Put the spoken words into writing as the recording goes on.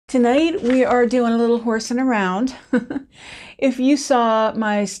Tonight we are doing a little horsing around. If you saw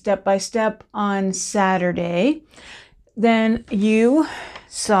my step-by-step on Saturday, then you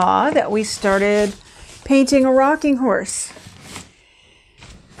saw that we started painting a rocking horse.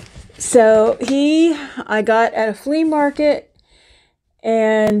 So I got at a flea market,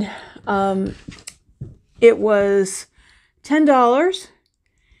 and it was $10.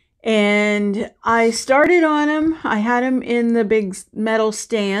 And I started on him. I had him in the big metal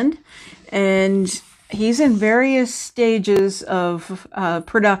stand, and he's in various stages of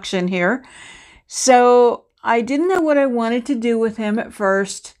production here. So I didn't know what I wanted to do with him at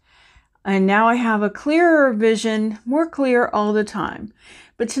first, and now I have a clearer vision, more clear all the time.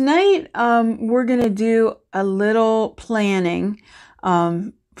 But tonight we're going to do a little planning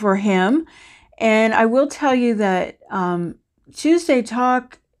for him. And I will tell you that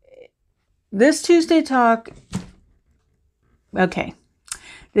this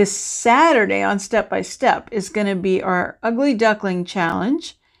Saturday on Step by Step is going to be our Ugly Duckling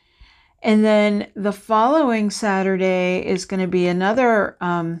Challenge. And then the following Saturday is going to be another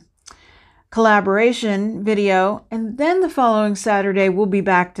collaboration video. And then the following Saturday, we'll be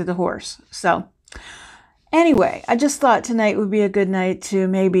back to the horse. So anyway, I just thought tonight would be a good night to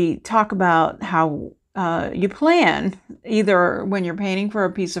maybe talk about how you plan, either when you're painting for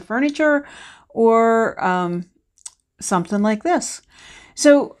a piece of furniture or something like this.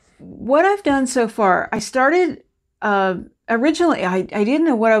 So what I've done so far, I started, originally I didn't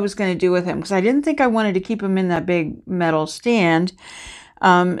know what I was going to do with him because I didn't think I wanted to keep him in that big metal stand.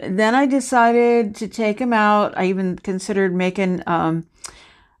 Then I decided to take him out. I even considered making a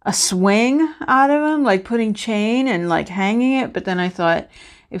swing out of him, like putting chain and like hanging it. But then I thought,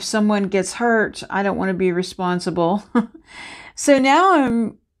 if someone gets hurt, I don't want to be responsible. So now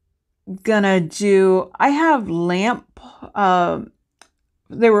I'm gonna I have lamp,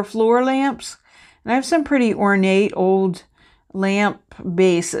 they were floor lamps, and I have some pretty ornate old lamp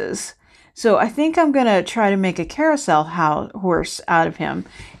bases. So I think I'm gonna try to make a carousel horse out of him.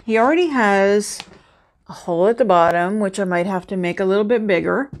 He already has a hole at the bottom, which I might have to make a little bit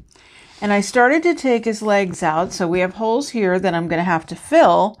bigger. And I started to take his legs out. So we have holes here that I'm going to have to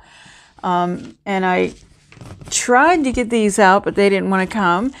fill. And I tried to get these out, but they didn't want to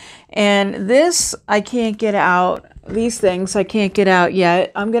come. And this, I can't get out. These things I can't get out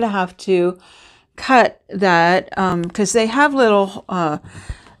yet. I'm going to have to cut that because they have little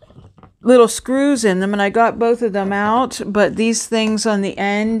screws in them. And I got both of them out. But these things on the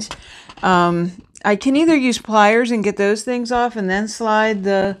end, I can either use pliers and get those things off and then slide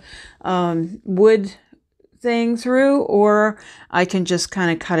the wood thing through, or I can just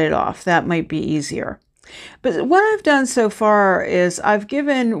kind of cut it off. That might be easier. But what I've done so far is I've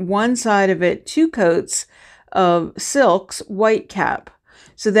given one side of it 2 coats of Silk's White Cap.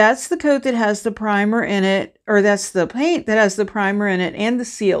 So that's the coat that has the primer in it, or that's the paint that has the primer in it and the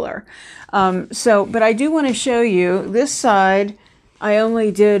sealer. But I do want to show you this side. I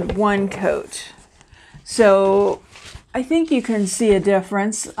only did 1 coat. So I think you can see a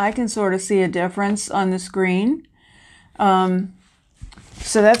difference. I can sort of see a difference on the screen.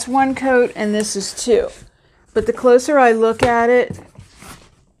 So that's 1 coat and this is 2. But the closer I look at it,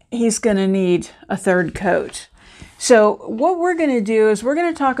 he's going to need a 3rd coat. So what we're going to do is we're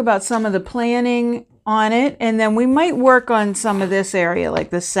going to talk about some of the planning on it, and then we might work on some of this area like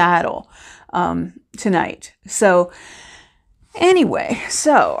the saddle tonight. So anyway,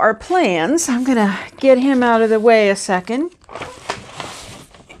 so our plans, I'm going to get him out of the way a second.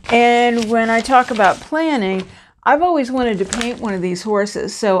 And when I talk about planning, I've always wanted to paint one of these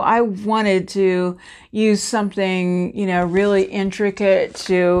horses. So I wanted to use something, really intricate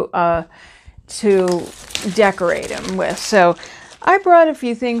to decorate him with. So I brought a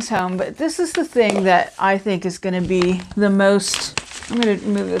few things home, but this is the thing that I think is going to be the most. I'm going to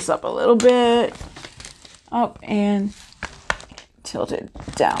move this up a little bit. Up and tilt it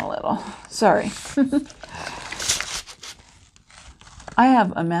down a little. Sorry. I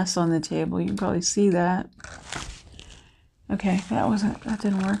have a mess on the table. You can probably see that. Okay, that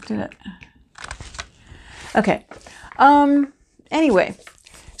didn't work, did it? Okay. Anyway,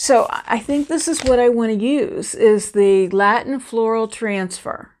 so I think this is what I want to use, is the Latin Floral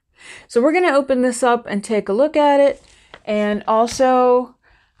Transfer. So we're going to open this up and take a look at it. And also,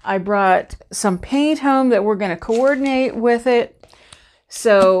 I brought some paint home that we're going to coordinate with it.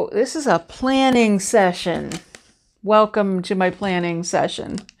 So this is a planning session. Welcome to my planning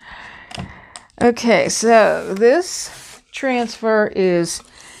session. Okay, so this transfer is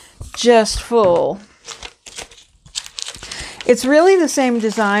just full. It's really the same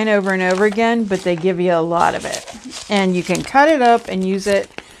design over and over again, but they give you a lot of it. And you can cut it up and use it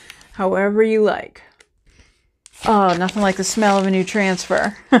however you like. Oh, nothing like the smell of a new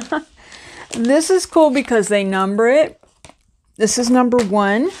transfer. This is cool because they number it. This is number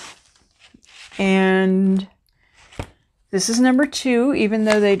 1. And this is number 2, even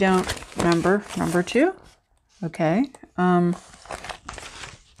though they don't number number 2. Okay.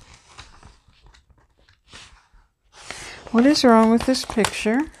 What is wrong with this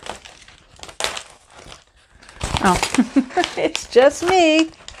picture? Oh, it's just me.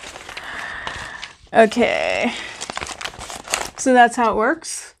 Okay. So that's how it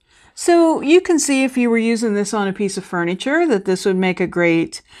works. So you can see if you were using this on a piece of furniture that this would make a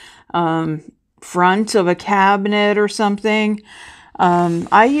great front of a cabinet or something.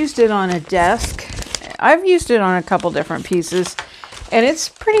 I used it on a desk. I've used it on a couple different pieces, and it's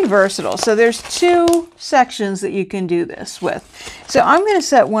pretty versatile. So there's 2 sections that you can do this with. So I'm going to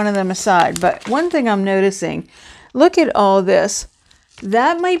set one of them aside, but one thing I'm noticing, look at all this.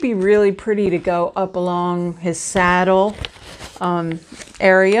 That might be really pretty to go up along his saddle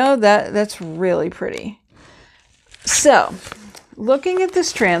area. That's really pretty. So looking at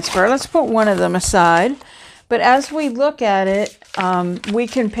this transfer, let's put one of them aside. But as we look at it, we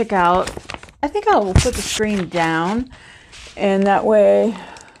can pick out, I think I'll put the screen down, and that way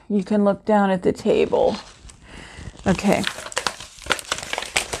you can look down at the table. Okay.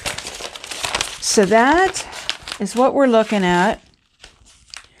 So that is what we're looking at.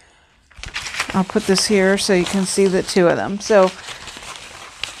 I'll put this here so you can see the 2 of them. So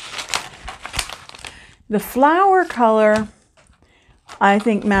the flower color, I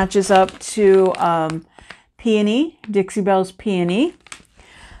think, matches up to Peony, Dixie Belle's Peony.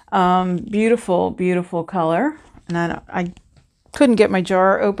 Beautiful, beautiful color. And I couldn't get my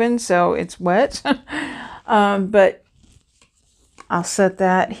jar open, so it's wet. But I'll set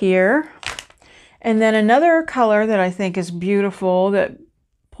that here. And then another color that I think is beautiful that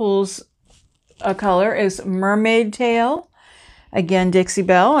pulls a color is Mermaid Tail. Again, Dixie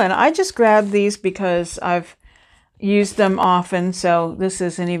Belle. And I just grabbed these because I've used them often, so this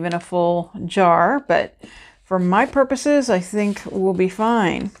isn't even a full jar. But for my purposes, I think we'll be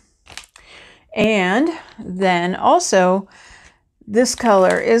fine. And then also, this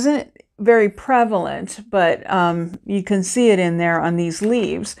color isn't very prevalent, but you can see it in there on these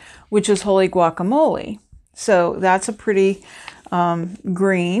leaves, which is Holy Guacamole. So that's a pretty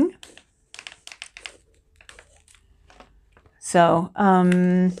green. So,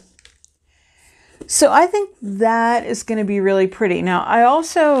 so I think that is going to be really pretty. Now, I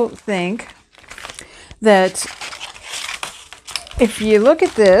also think that if you look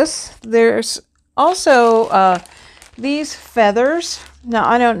at this, there's also these feathers. Now,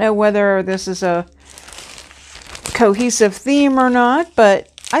 I don't know whether this is a cohesive theme or not, but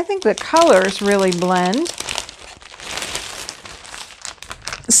I think the colors really blend.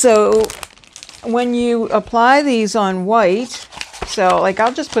 So when you apply these on white, so like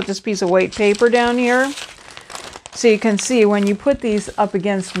I'll just put this piece of white paper down here, so you can see when you put these up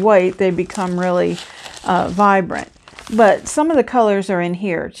against white, they become really vibrant. But some of the colors are in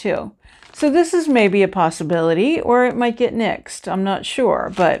here too. So this is maybe a possibility, or it might get nixed. I'm not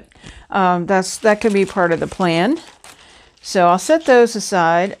sure, but that could be part of the plan. So I'll set those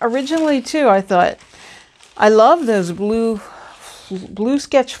aside. Originally too, I thought, I love those blue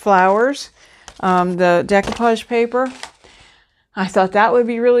sketch flowers, the decoupage paper. I thought that would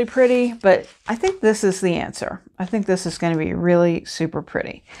be really pretty, but I think this is the answer. I think this is going to be really super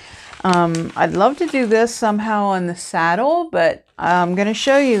pretty. I'd love to do this somehow on the saddle, but I'm going to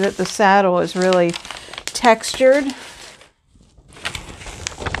show you that the saddle is really textured.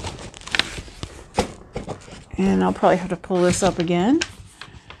 And I'll probably have to pull this up again.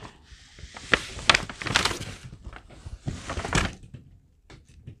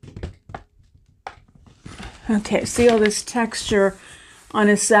 Okay, see all this texture on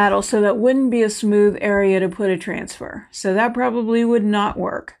his saddle, so that wouldn't be a smooth area to put a transfer. So that probably would not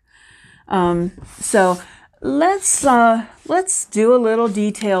work. So let's do a little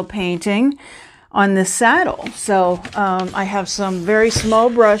detail painting on the saddle. So I have some very small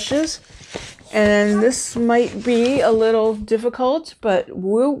brushes, and this might be a little difficult, but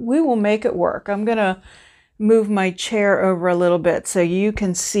we will make it work. I'm gonna move my chair over a little bit so you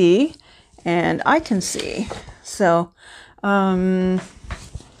can see and I can see. So I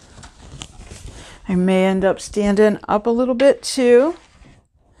may end up standing up a little bit too.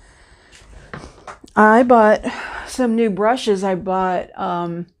 I bought some new brushes. I bought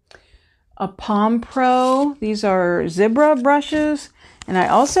a Palm Pro. These are zebra brushes. And I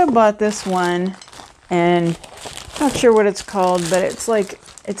also bought this one, and I'm not sure what it's called, but it's like,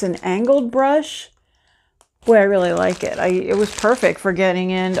 it's an angled brush. Boy, I really like it. It was perfect for getting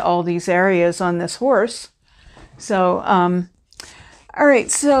into all these areas on this horse. So, all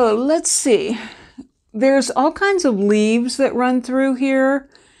right, so let's see. There's all kinds of leaves that run through here.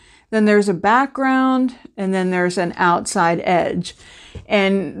 Then there's a background, and then there's an outside edge.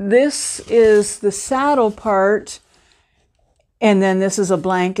 And this is the saddle part, and then this is a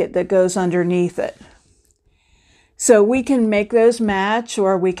blanket that goes underneath it. So we can make those match,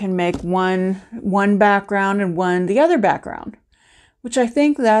 or we can make one background and one the other background, which I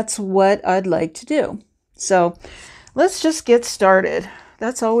think that's what I'd like to do. So let's just get started.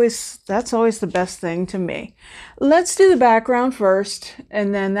 That's always the best thing to me. Let's do the background first,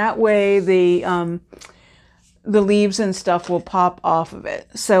 and then that way the leaves and stuff will pop off of it.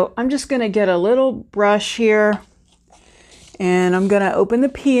 So I'm just going to get a little brush here, and I'm going to open the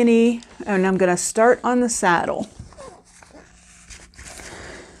peony, and I'm going to start on the saddle.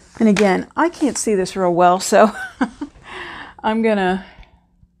 And again, I can't see this real well, so I'm going to,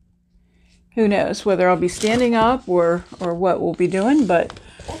 who knows whether I'll be standing up or what we'll be doing, but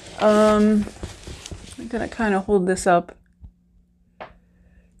I'm going to kind of hold this up,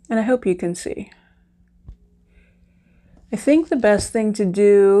 and I hope you can see. I think the best thing to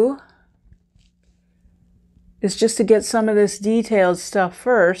do is just to get some of this detailed stuff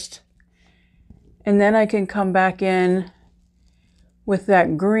first, and then I can come back in with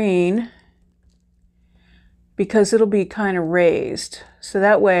that green, because it'll be kind of raised. So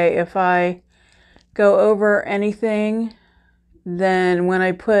that way, if I go over anything, then when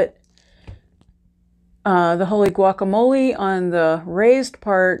I put the holy guacamole on the raised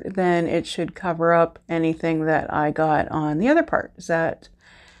part, then it should cover up anything that I got on the other part. Does that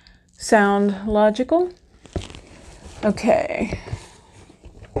sound logical? Okay.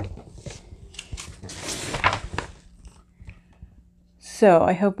 So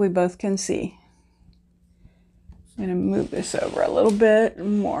I hope we both can see. I'm going to move this over a little bit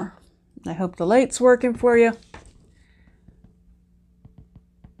more. I hope the light's working for you.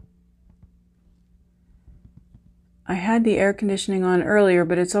 I had the air conditioning on earlier,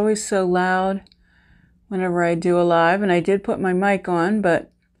 but it's always so loud whenever I do a live. And I did put my mic on,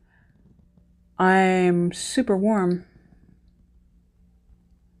 but I'm super warm.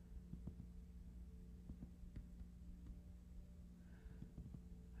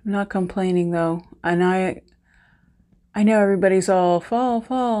 I'm not complaining though. And I know everybody's all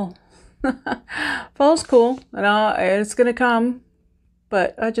fall. Fall's cool, and it's gonna come,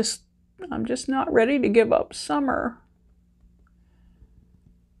 but I'm just not ready to give up summer.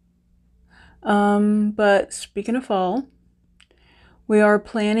 But speaking of fall, we are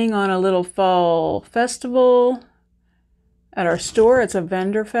planning on a little fall festival at our store. It's a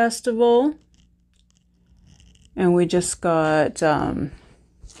vendor festival, and we just got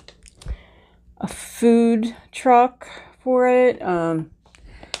a food truck for it.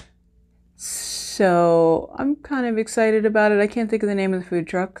 So I'm kind of excited about it. I can't think of the name of the food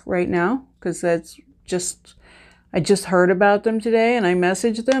truck right now, because I just heard about them today, and I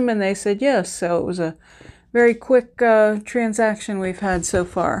messaged them and they said yes. So it was a very quick transaction we've had so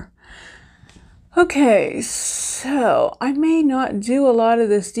far. Okay, so I may not do a lot of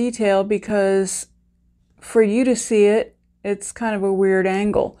this detail because for you to see it, it's kind of a weird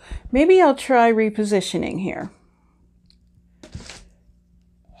angle. Maybe I'll try repositioning here.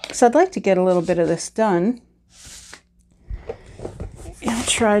 So I'd like to get a little bit of this done. I'll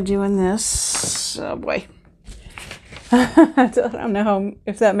try doing this. Oh boy. I don't know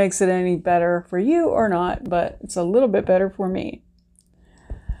if that makes it any better for you or not, but it's a little bit better for me.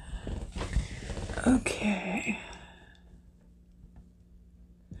 Okay.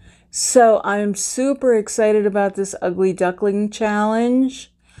 So I'm super excited about this Ugly Duckling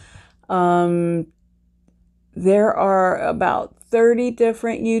challenge. There are about 30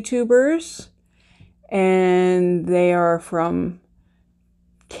 different YouTubers, and they are from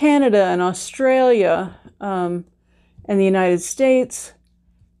Canada and Australia and the United States.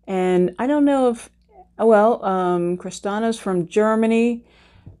 And I don't know if, well, Kristana's from Germany.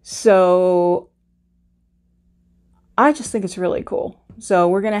 So I just think it's really cool. So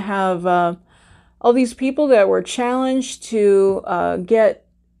we're going to have all these people that were challenged to get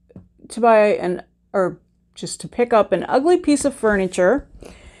to buy just to pick up an ugly piece of furniture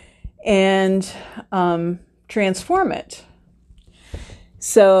and transform it.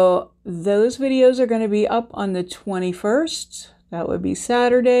 So those videos are going to be up on the 21st. That would be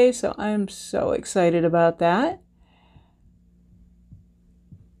Saturday. So I'm so excited about that.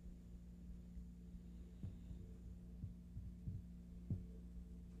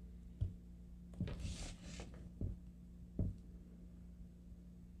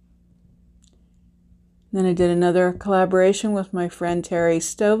 Then I did another collaboration with my friend Terry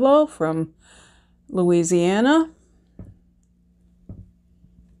Stovall from Louisiana.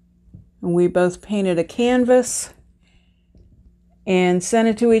 And we both painted a canvas and sent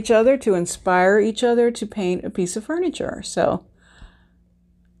it to each other to inspire each other to paint a piece of furniture. So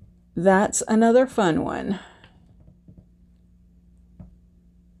that's another fun one.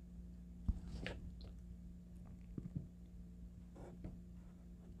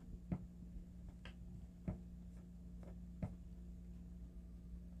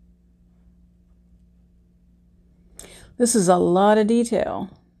 This is a lot of detail.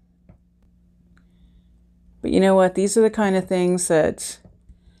 But you know what? These are the kind of things that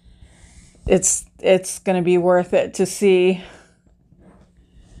it's going to be worth it to see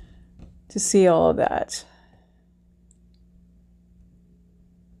all of that.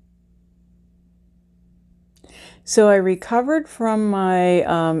 So I recovered from my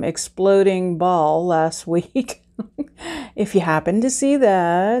exploding ball last week. If you happen to see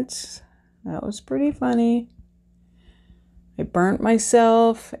that, that was pretty funny. I burnt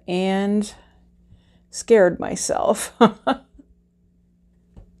myself and scared myself. So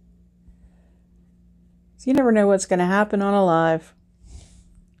you never know what's going to happen on a live.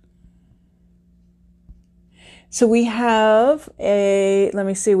 So we have let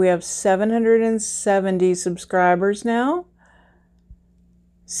me see, we have 770 subscribers now.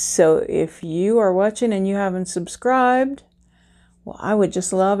 So if you are watching and you haven't subscribed, well, I would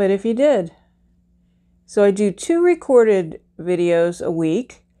just love it if you did. So I do 2 recorded videos a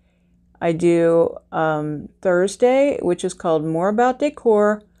week. I do Thursday, which is called More About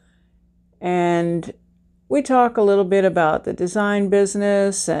Decor, and we talk a little bit about the design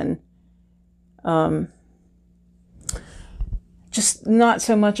business and just not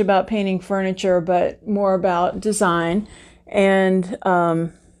so much about painting furniture, but more about design. And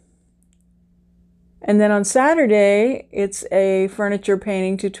then on Saturday, it's a furniture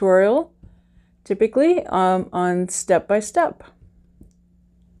painting tutorial, typically on step by step.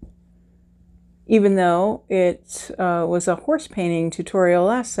 Even though it was a horse painting tutorial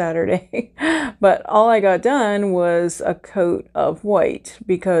last Saturday. But all I got done was a coat of white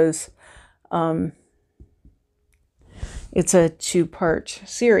because it's a 2-part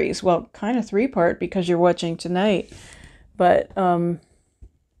series. Well, kind of 3-part because you're watching tonight. But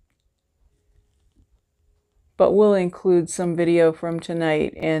we'll include some video from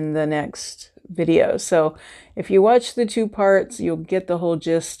tonight in the next video. So if you watch the 2 parts, you'll get the whole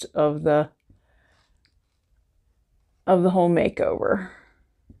gist of the whole makeover.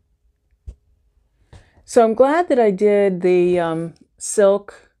 So I'm glad that I did the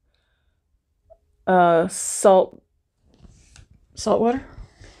silk saltwater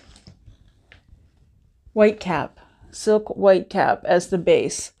white cap, silk white cap as the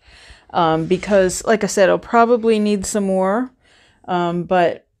base, because like I said, I'll probably need some more,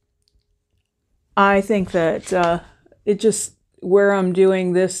 but I think that it just, where I'm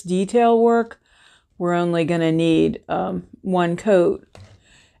doing this detail work, we're only going to need 1 coat.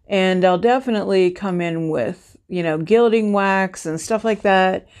 And I'll definitely come in with, gilding wax and stuff like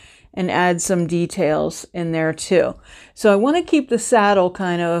that and add some details in there too. So I want to keep the saddle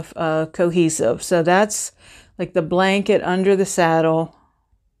kind of cohesive. So that's like the blanket under the saddle.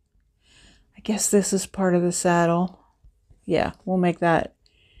 I guess this is part of the saddle. Yeah, we'll make that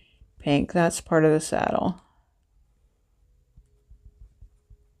pink. That's part of the saddle.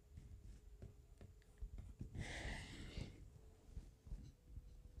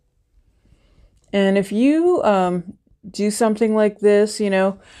 And if you do something like this,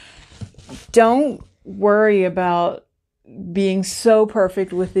 don't worry about being so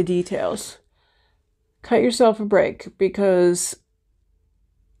perfect with the details. Cut yourself a break, because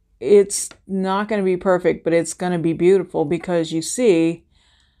it's not going to be perfect, but it's going to be beautiful because you see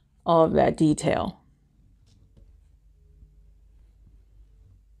all of that detail.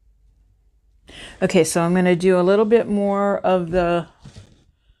 Okay, so I'm going to do a little bit more of the,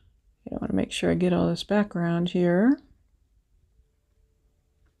 I want to make sure I get all this background here.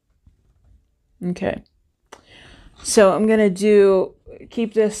 Okay, so I'm going to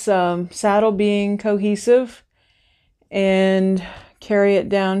keep this saddle being cohesive and carry it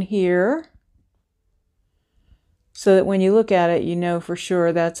down here so that when you look at it, you know for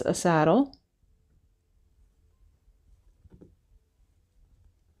sure that's a saddle.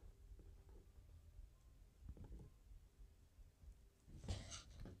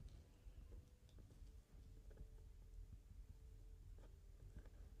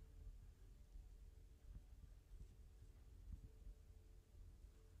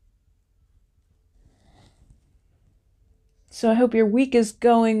 So I hope your week is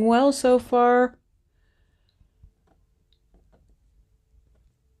going well so far.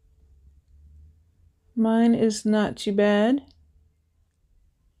 Mine is not too bad.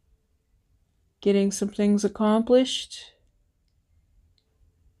 Getting some things accomplished.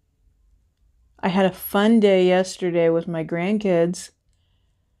 I had a fun day yesterday with my grandkids.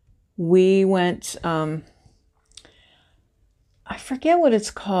 We went, I forget what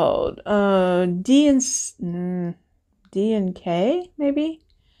it's called. D&K, maybe?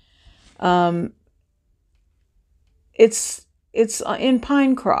 It's in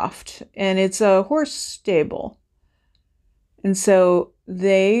Pinecroft, and it's a horse stable. And so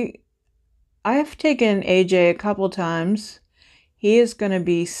I've taken AJ a couple times. He is going to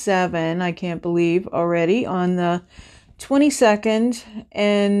be 7, I can't believe, already on the 22nd.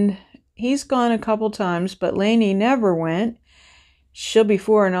 And he's gone a couple times, but Lainey never went. She'll be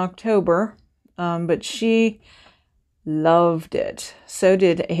 4 in October, but she loved it. So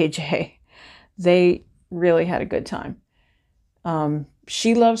did AJ. They really had a good time.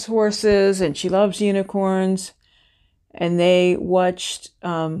 She loves horses and she loves unicorns. And we watched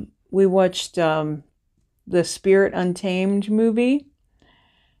the Spirit Untamed movie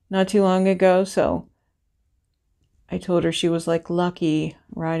not too long ago. So I told her she was like lucky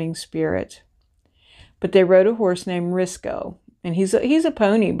riding Spirit. But they rode a horse named Risco. And he's a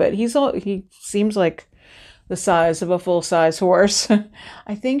pony, but he seems like the size of a full-size horse.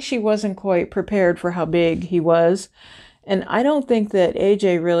 I think she wasn't quite prepared for how big he was. And I don't think that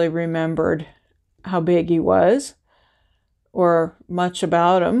AJ really remembered how big he was or much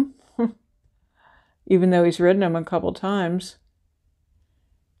about him, even though he's ridden him a couple times.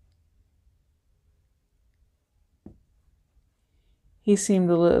 They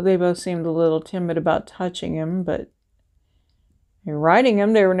both seemed a little timid about touching him, but riding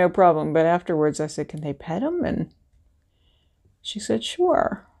him, they were no problem. But afterwards I said, can they pet him? And she said,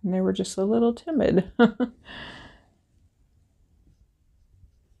 sure. And they were just a little timid.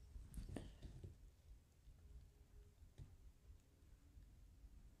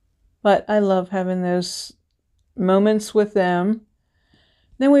 But I love having those moments with them.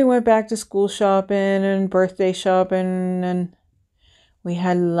 Then we went back to school shopping and birthday shopping, and we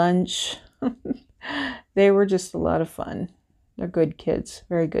had lunch. They were just a lot of fun. They're good kids,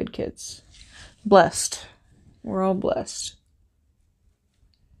 very good kids. Blessed. We're all blessed.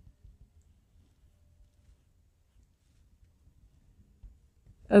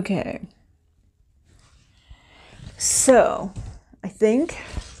 Okay. So, I think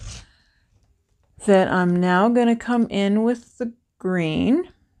that I'm now going to come in with the green.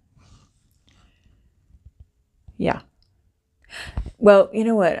 Yeah. Well, you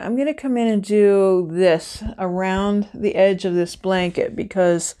know what? I'm going to come in and do this around the edge of this blanket,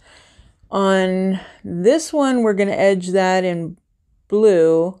 because on this one, we're going to edge that in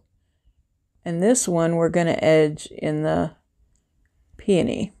blue, and this one, we're going to edge in the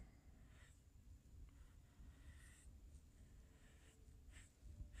peony.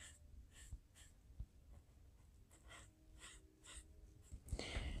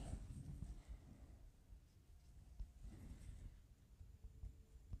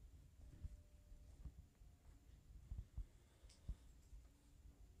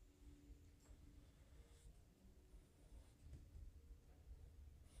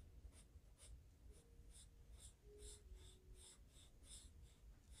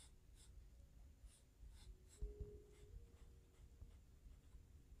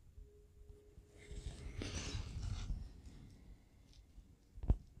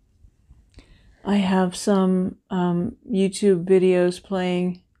 I have some YouTube videos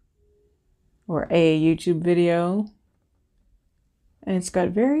playing, or a YouTube video, and it's got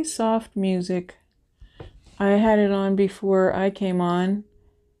very soft music. I had it on before I came on,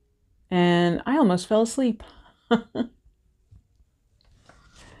 and I almost fell asleep. So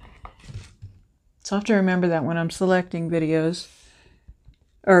I have to remember that when I'm selecting videos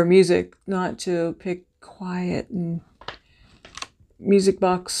or music, not to pick quiet and music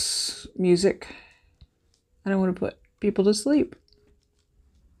box music. I don't want to put people to sleep.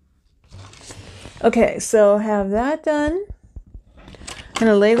 Okay, so have that done. I'm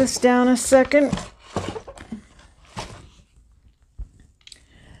going to lay this down a second.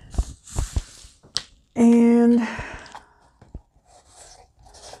 And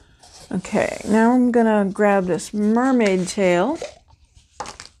okay, now I'm going to grab this mermaid tail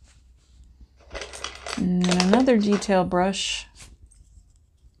and another detail brush.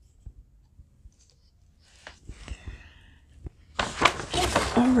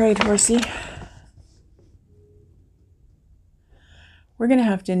 All right, horsey. We're going to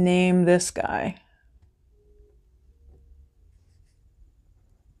have to name this guy.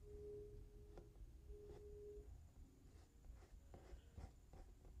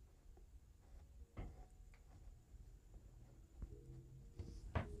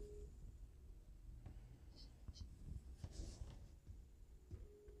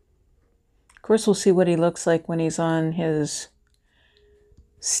 Of course, we'll see what he looks like when he's on his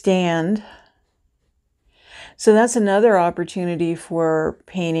stand. So that's another opportunity for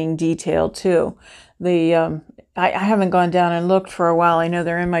painting detail too. I haven't gone down and looked for a while. I know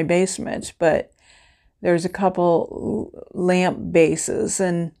they're in my basement, but there's a couple lamp bases,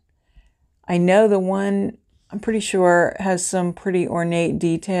 and I know the one, I'm pretty sure, has some pretty ornate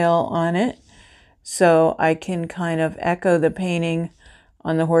detail on it. So I can kind of echo the painting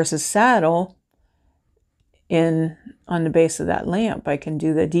on the horse's saddle on the base of that lamp. I can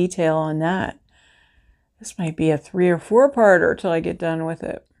do the detail on that. This might be a 3 or 4-parter till I get done with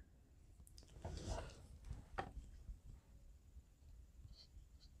it.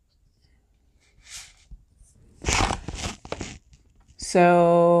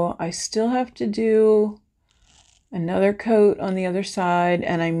 So I still have to do another coat on the other side,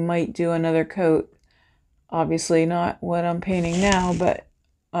 and I might do another coat, obviously not what I'm painting now, but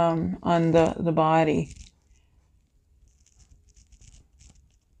on the body.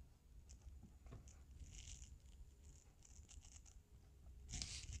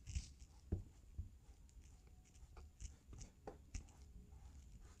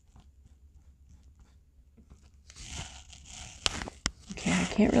 Okay, I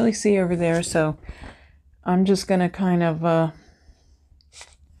can't really see over there, so I'm just going to kind of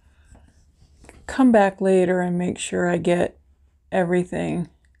come back later and make sure I get everything.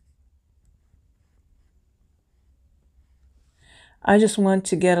 I just want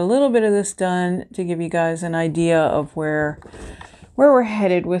to get a little bit of this done to give you guys an idea of where we're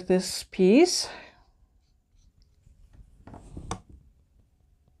headed with this piece.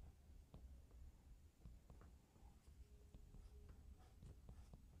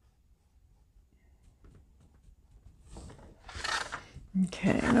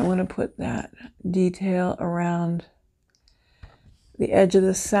 Okay, and I want to put that detail around the edge of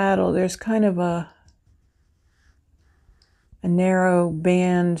the saddle. There's kind of a narrow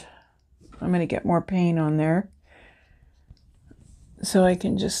band. I'm going to get more paint on there so I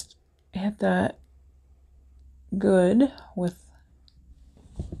can just hit that good with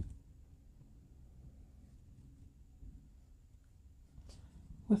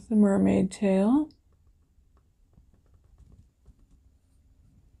the mermaid tail.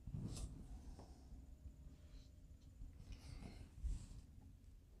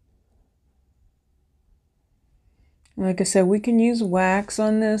 Like I said, we can use wax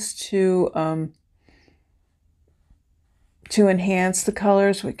on this to enhance the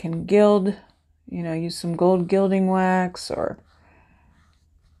colors. We can gild, use some gold gilding wax or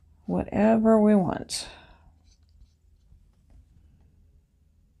whatever we want.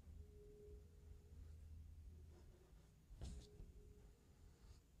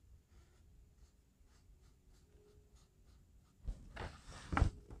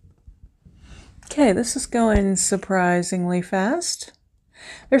 Okay, this is going surprisingly fast.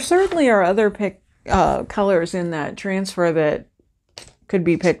 There certainly are other colors in that transfer that could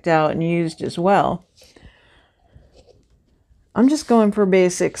be picked out and used as well. I'm just going for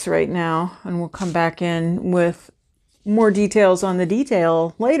basics right now, and we'll come back in with more details on the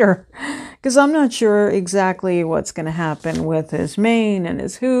detail later, because I'm not sure exactly what's going to happen with his mane and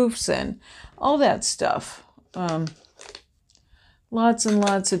his hoofs and all that stuff. Lots and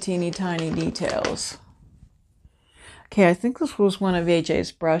lots of teeny tiny details. Okay, I think this was one of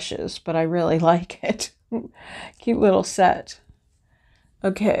AJ's brushes, but I really like it. Cute little set.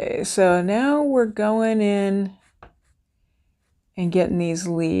 Okay, so now we're going in and getting these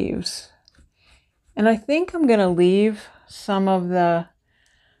leaves. And I think I'm going to leave some of that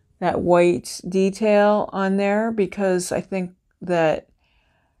white detail on there, because I think that'll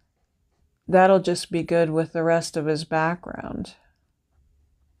just be good with the rest of his background.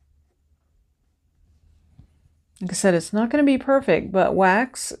 Like I said, it's not going to be perfect, but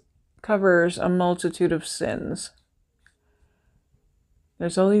wax covers a multitude of sins.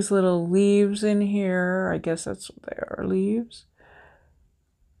 There's all these little leaves in here. I guess that's what they are, leaves.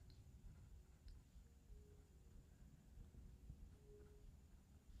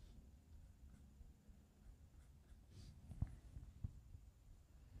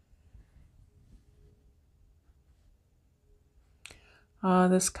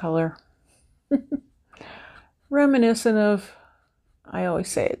 This color. Reminiscent of, I always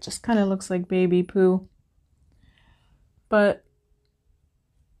say it just kind of looks like baby poo. But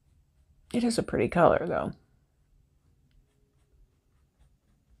it is a pretty color, though.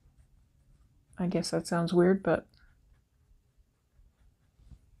 I guess that sounds weird, but...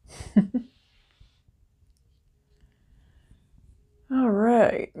 All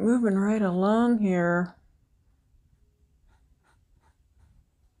right, moving right along here.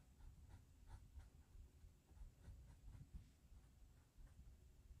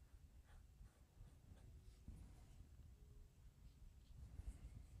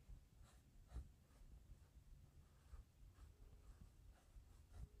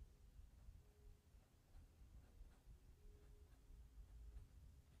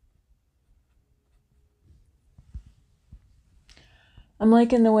 I'm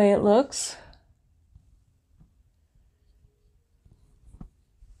liking the way it looks.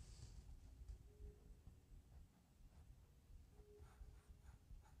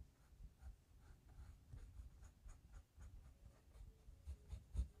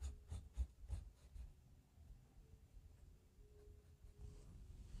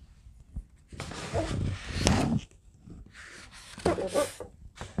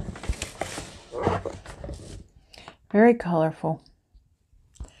 Very colorful.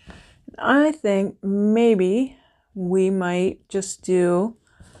 I think maybe we might just do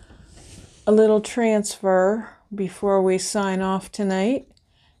a little transfer before we sign off tonight,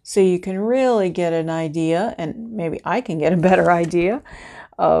 so you can really get an idea, and maybe I can get a better idea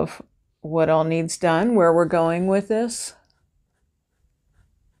of what all needs done, where we're going with this.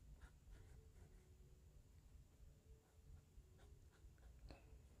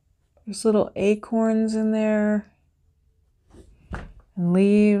 There's little acorns in there and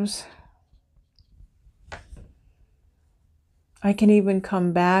leaves. I can even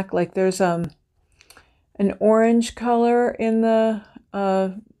come back, like there's an orange color in the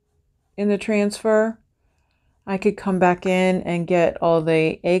transfer. I could come back in and get all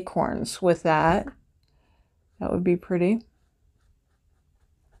the acorns with that. That would be pretty.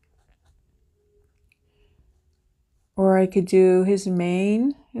 Or I could do his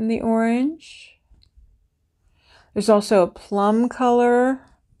mane in the orange. There's also a plum color.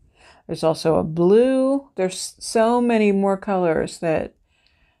 There's also a blue. There's so many more colors that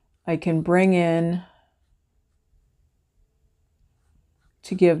I can bring in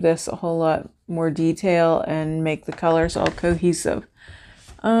to give this a whole lot more detail and make the colors all cohesive.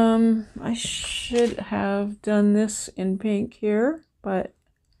 I should have done this in pink here, but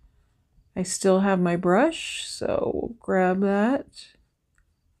I still have my brush, so we'll grab that.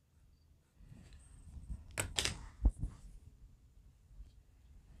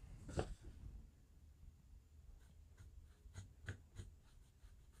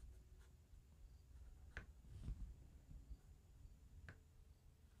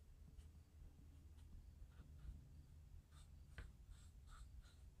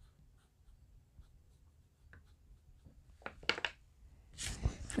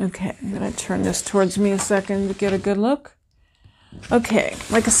 Okay, I'm going to turn this towards me a second to get a good look. Okay,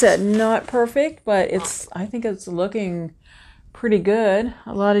 like I said, not perfect, but I think it's looking pretty good.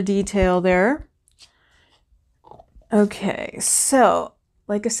 A lot of detail there. Okay, so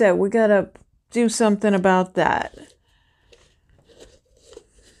like I said, we got to do something about that.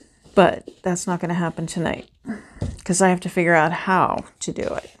 But that's not going to happen tonight because I have to figure out how to do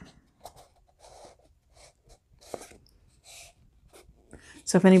it.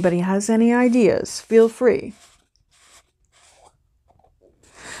 So if anybody has any ideas, feel free.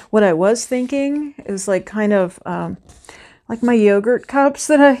 What I was thinking is like kind of like my yogurt cups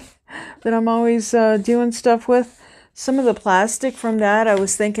that I'm always doing stuff with. Some of the plastic from that, I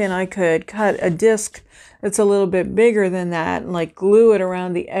was thinking I could cut a disc that's a little bit bigger than that and like glue it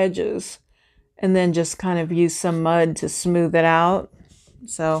around the edges and then just kind of use some mud to smooth it out.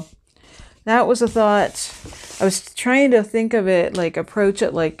 So that was a thought. I was trying to think of it, like approach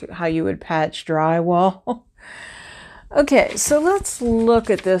it like how you would patch drywall. Okay, so let's look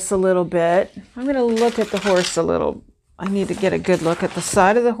at this a little bit. I'm going to look at the horse a little. I need to get a good look at the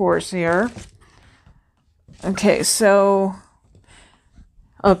side of the horse here. Okay, so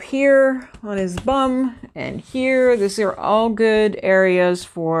up here on his bum and here, these are all good areas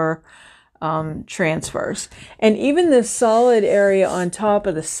for transfers. And even this solid area on top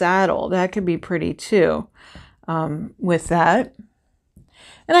of the saddle, that could be pretty too with that.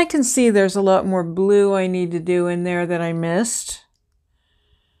 And I can see there's a lot more blue I need to do in there that I missed.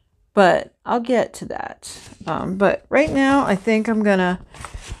 But I'll get to that. But right now, I think I'm going to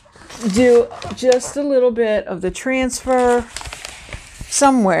do just a little bit of the transfer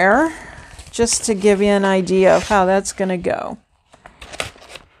somewhere just to give you an idea of how that's going to go.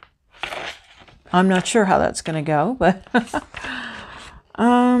 I'm not sure how that's going to go, but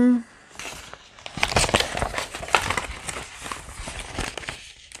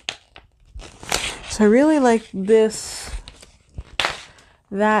so I really like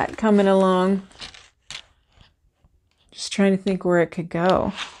that coming along. Just trying to think where it could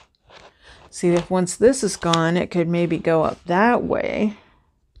go. See if once this is gone, it could maybe go up that way.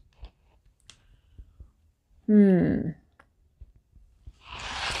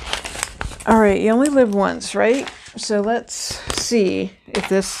 All right, you only live once, right? So let's see if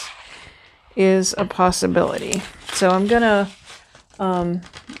this is a possibility. So I'm gonna, I'll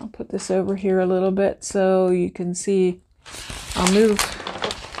put this over here a little bit so you can see. I'll move.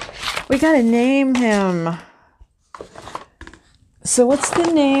 We gotta name him. So what's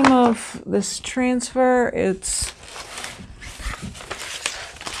the name of this transfer? It's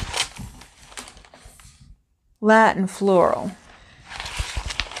Latin floral.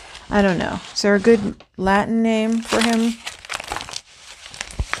 I don't know. Is there a good Latin name for him?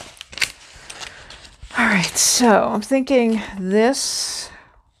 All right, so I'm thinking this.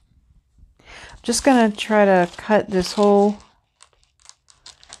 I'm just going to try to cut this whole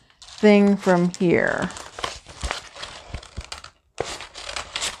thing from here.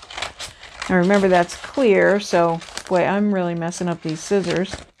 Now remember that's clear, so boy, I'm really messing up these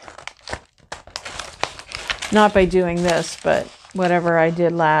scissors. Not by doing this, but whatever I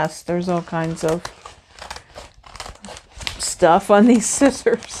did last. There's all kinds of stuff on these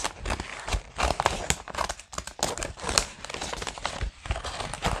scissors.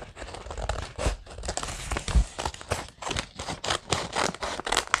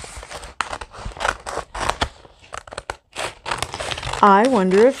 I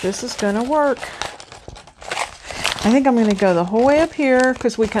wonder if this is going to work. I think I'm going to go the whole way up here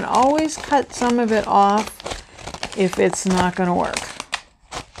because we can always cut some of it off if it's not going to work.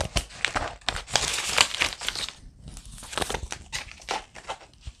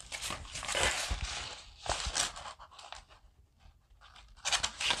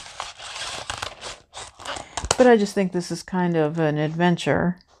 But I just think this is kind of an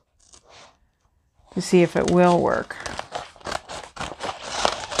adventure to see if it will work.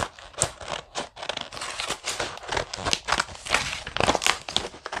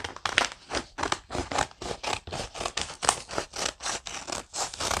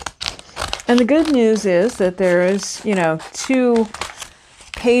 And the good news is that there is, 2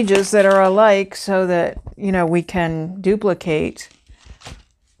 pages that are alike so that, we can duplicate.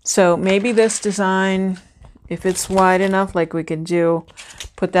 So maybe this design, if it's wide enough, like we could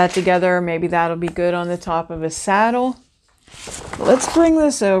put that together, maybe that'll be good on the top of his saddle. Let's bring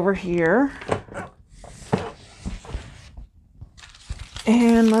this over here.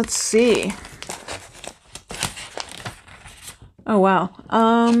 And let's see. Oh, wow.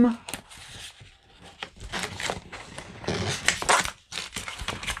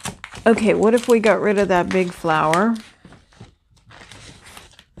 Okay, what if we got rid of that big flower?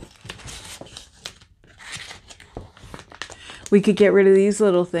 We could get rid of these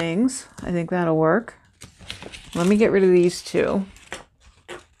little things. I think that'll work. Let me get rid of these 2.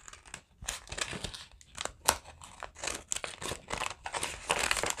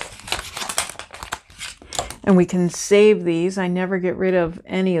 And we can save these. I never get rid of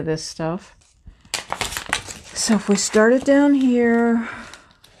any of this stuff. So if we start it down here.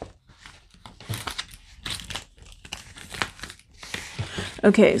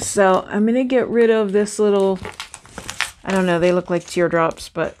 Okay, so I'm going to get rid of this little, I don't know, they look like teardrops,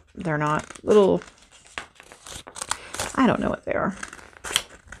 but they're not. Little, I don't know what they are.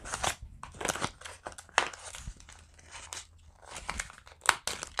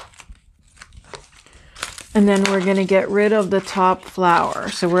 And then we're going to get rid of the top flower.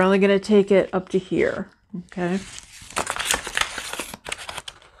 So we're only going to take it up to here, okay?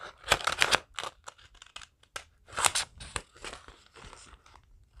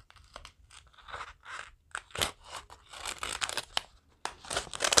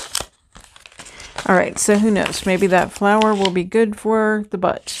 All right, so who knows? Maybe that flower will be good for the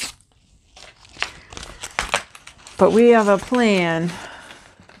butt. But we have a plan.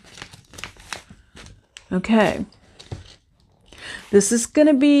 Okay. This is going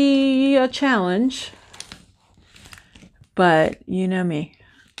to be a challenge. But you know me.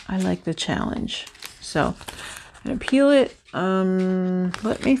 I like the challenge. So I'm going to peel it.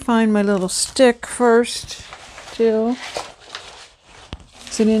 Let me find my little stick first, too.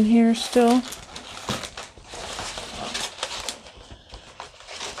 Is it in here still?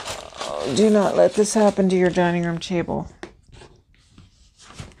 Do not let this happen to your dining room table.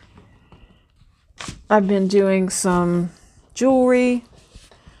 I've been doing some jewelry.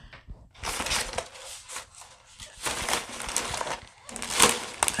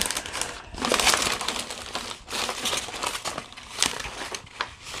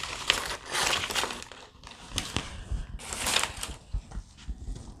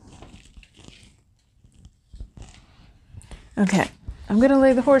 Okay. I'm going to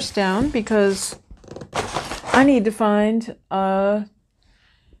lay the horse down because I need to find a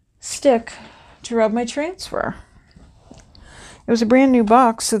stick to rub my transfer. It was a brand new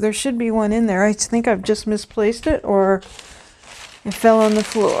box, so there should be one in there. I think I've just misplaced it or it fell on the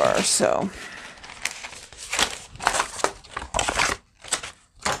floor, so.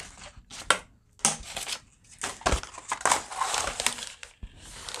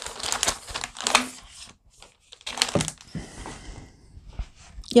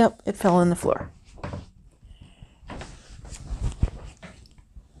 Yep, it fell on the floor.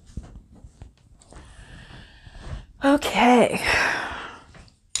 Okay.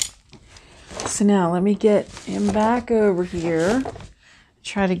 So now let me get him back over here.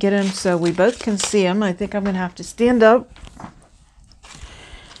 Try to get him so we both can see him. I think I'm going to have to stand up.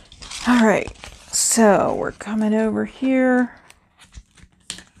 All right. So we're coming over here.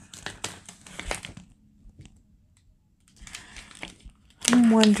 I'm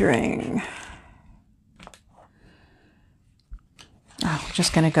wondering. Oh, we're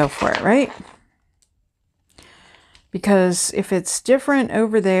just going to go for it, right? Because if it's different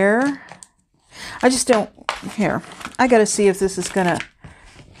over there, I just don't, here, I got to see if this is going to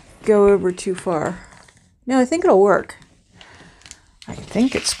go over too far. No, I think it'll work. I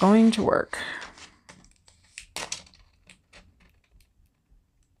think it's going to work.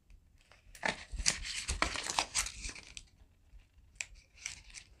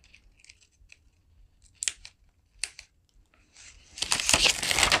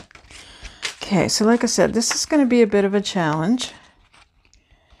 Okay, so like I said, this is going to be a bit of a challenge,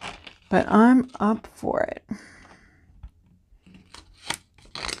 but I'm up for it.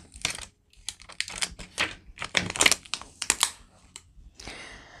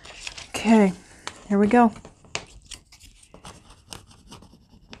 Okay, here we go.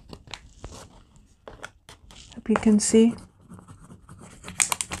 Hope you can see.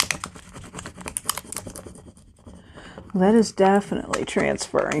 That is definitely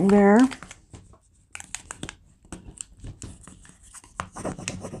transferring there.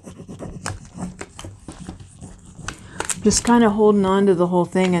 Just kind of holding on to the whole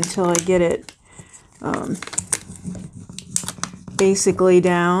thing until I get it basically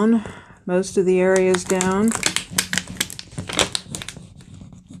down, most of the areas down.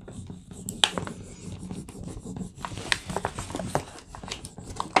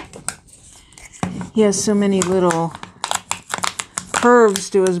 He has so many little curves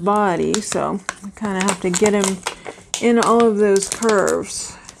to his body, so I kind of have to get him in all of those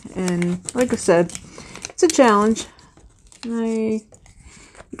curves. And like I said, it's a challenge. You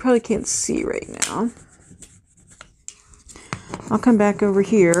probably can't see right now. I'll come back over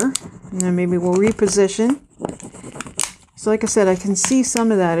here and then maybe we'll reposition. So like I said, I can see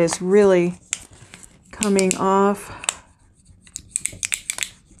some of that is really coming off,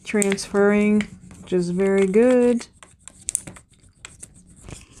 transferring, which is very good.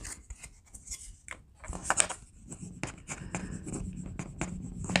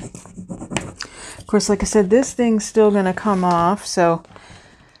 Of course, like I said, this thing's still going to come off, so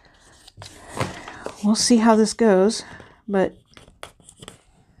we'll see how this goes. But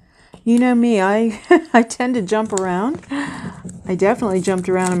you know me, I tend to jump around. I definitely jumped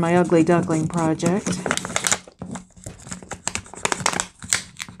around in my ugly duckling project.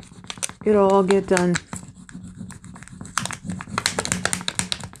 It'll all get done.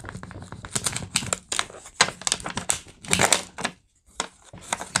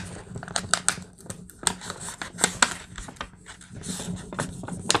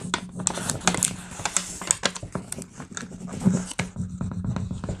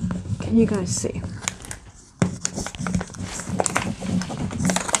 Can you guys see?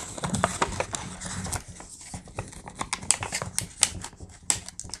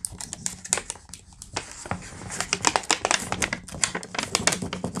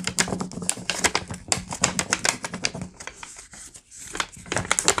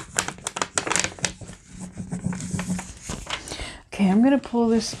 Okay, I'm going to pull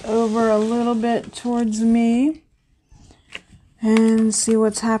this over a little bit towards me and see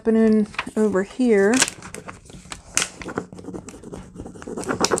what's happening over here.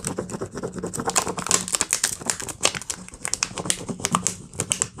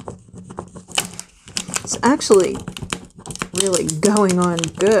 It's actually really going on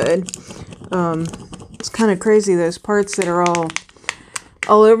good. It's kind of crazy, those parts that are all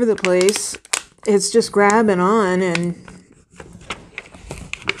over the place. It's just grabbing on, and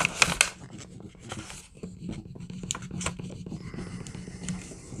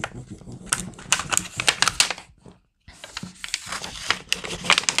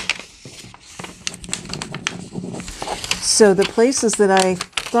so the places that I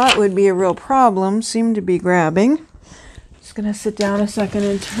thought would be a real problem seem to be grabbing. Just gonna sit down a second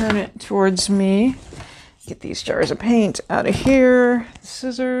and turn it towards me. Get these jars of paint out of here.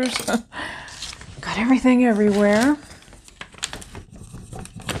 Scissors. Got everything everywhere.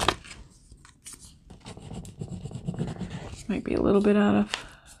 Might be a little bit out of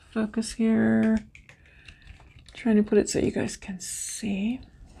focus here. Trying to put it so you guys can see.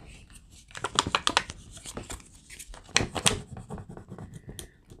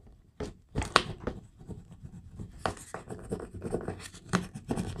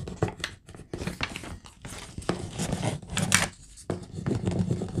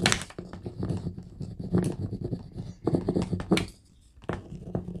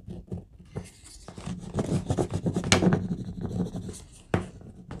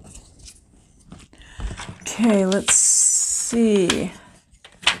 let's see.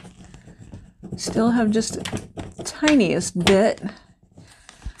 Still have just the tiniest bit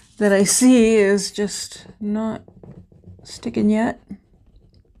that I see is just not sticking yet.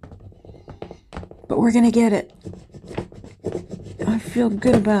 But we're going to get it. I feel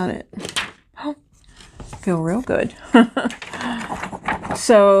good about it. Oh, I feel real good.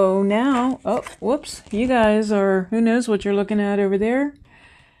 So now, oh, whoops, you guys are, who knows what you're looking at over there?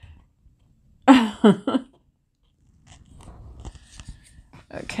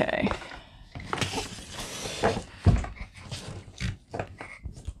 Okay.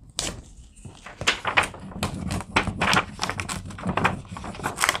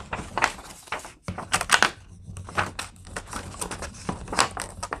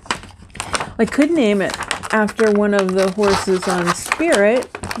 I could name it after one of the horses on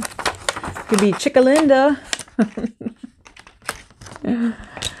Spirit. Could be Chickalinda.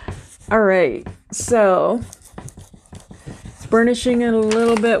 All right, so burnishing it a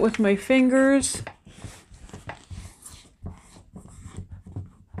little bit with my fingers.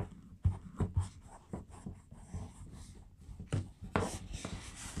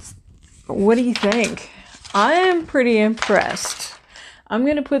 What do you think? I am pretty impressed. I'm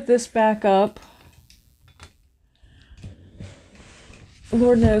going to put this back up.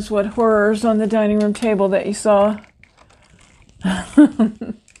 Lord knows what horrors on the dining room table that you saw.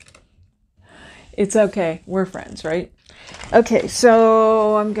 It's okay. We're friends, right? Okay,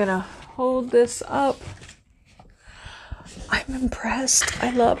 so I'm going to hold this up. I'm impressed.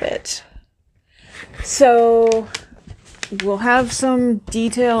 I love it. So we'll have some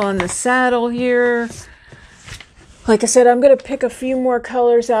detail on the saddle here. Like I said, I'm going to pick a few more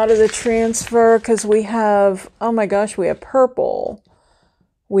colors out of the transfer because we have, oh my gosh, we have purple.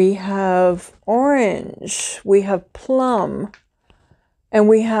 We have orange. We have plum. And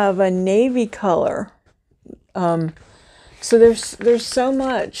we have a navy color. So there's so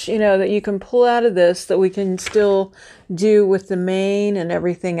much, you know, that you can pull out of this that we can still do with the mane and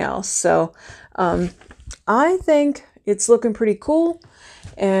everything else. So I think it's looking pretty cool.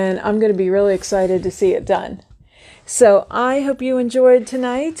 And I'm going to be really excited to see it done. So I hope you enjoyed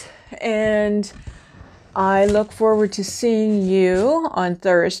tonight, and I look forward to seeing you on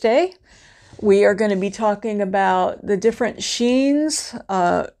Thursday. We are going to be talking about the different sheens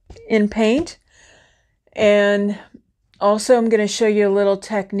in paint, and also I'm going to show you a little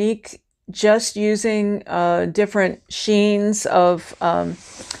technique just using different sheens of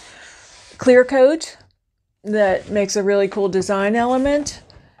clear coat that makes a really cool design element.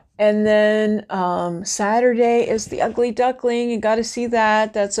 And then Saturday is the Ugly Duckling. You got to see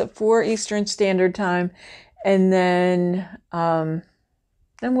that. That's at 4 Eastern Standard Time. And then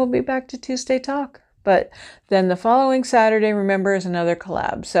we'll be back to Tuesday Talk. But then the following Saturday, remember, is another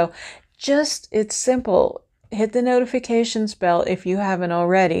collab. So it's simple. Hit the notifications bell if you haven't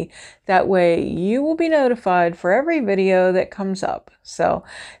already. That way you will be notified for every video that comes up. So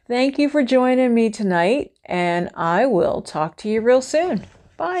thank you for joining me tonight, and I will talk to you real soon.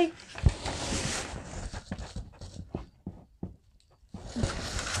 Bye.